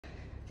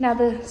Now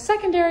the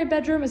secondary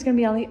bedroom is going to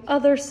be on the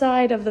other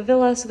side of the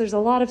villa, so there's a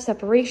lot of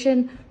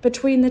separation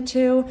between the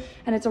two,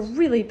 and it's a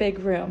really big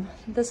room.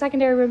 The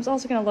secondary room is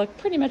also going to look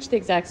pretty much the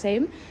exact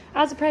same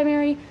as the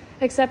primary,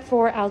 except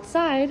for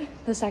outside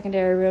the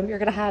secondary room, you're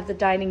going to have the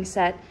dining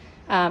set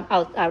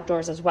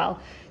outdoors as well.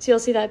 So you'll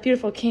see that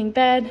beautiful king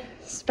bed,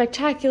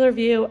 spectacular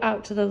view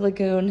out to the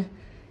lagoon,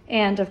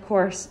 and of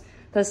course,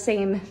 the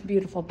same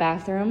beautiful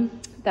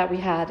bathroom that we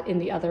had in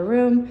the other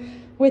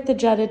room with the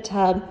jetted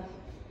tub.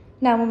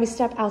 Now, when we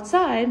step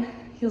outside,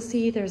 you'll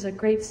see there's a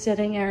great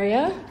sitting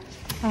area,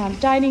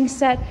 dining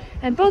set,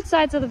 and both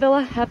sides of the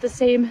villa have the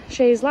same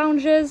chaise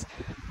lounges.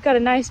 Got a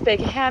nice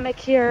big hammock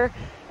here,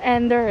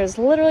 and there is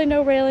literally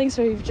no railing,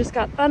 so you've just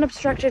got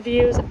unobstructed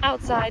views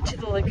outside to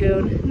the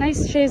lagoon.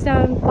 Nice chaise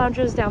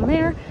lounges down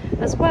there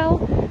as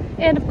well,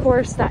 and of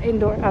course, that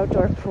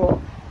indoor-outdoor pool.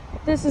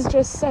 This is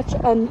just such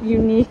a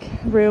unique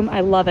room.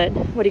 I love it.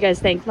 What do you guys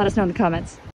think? Let us know in the comments.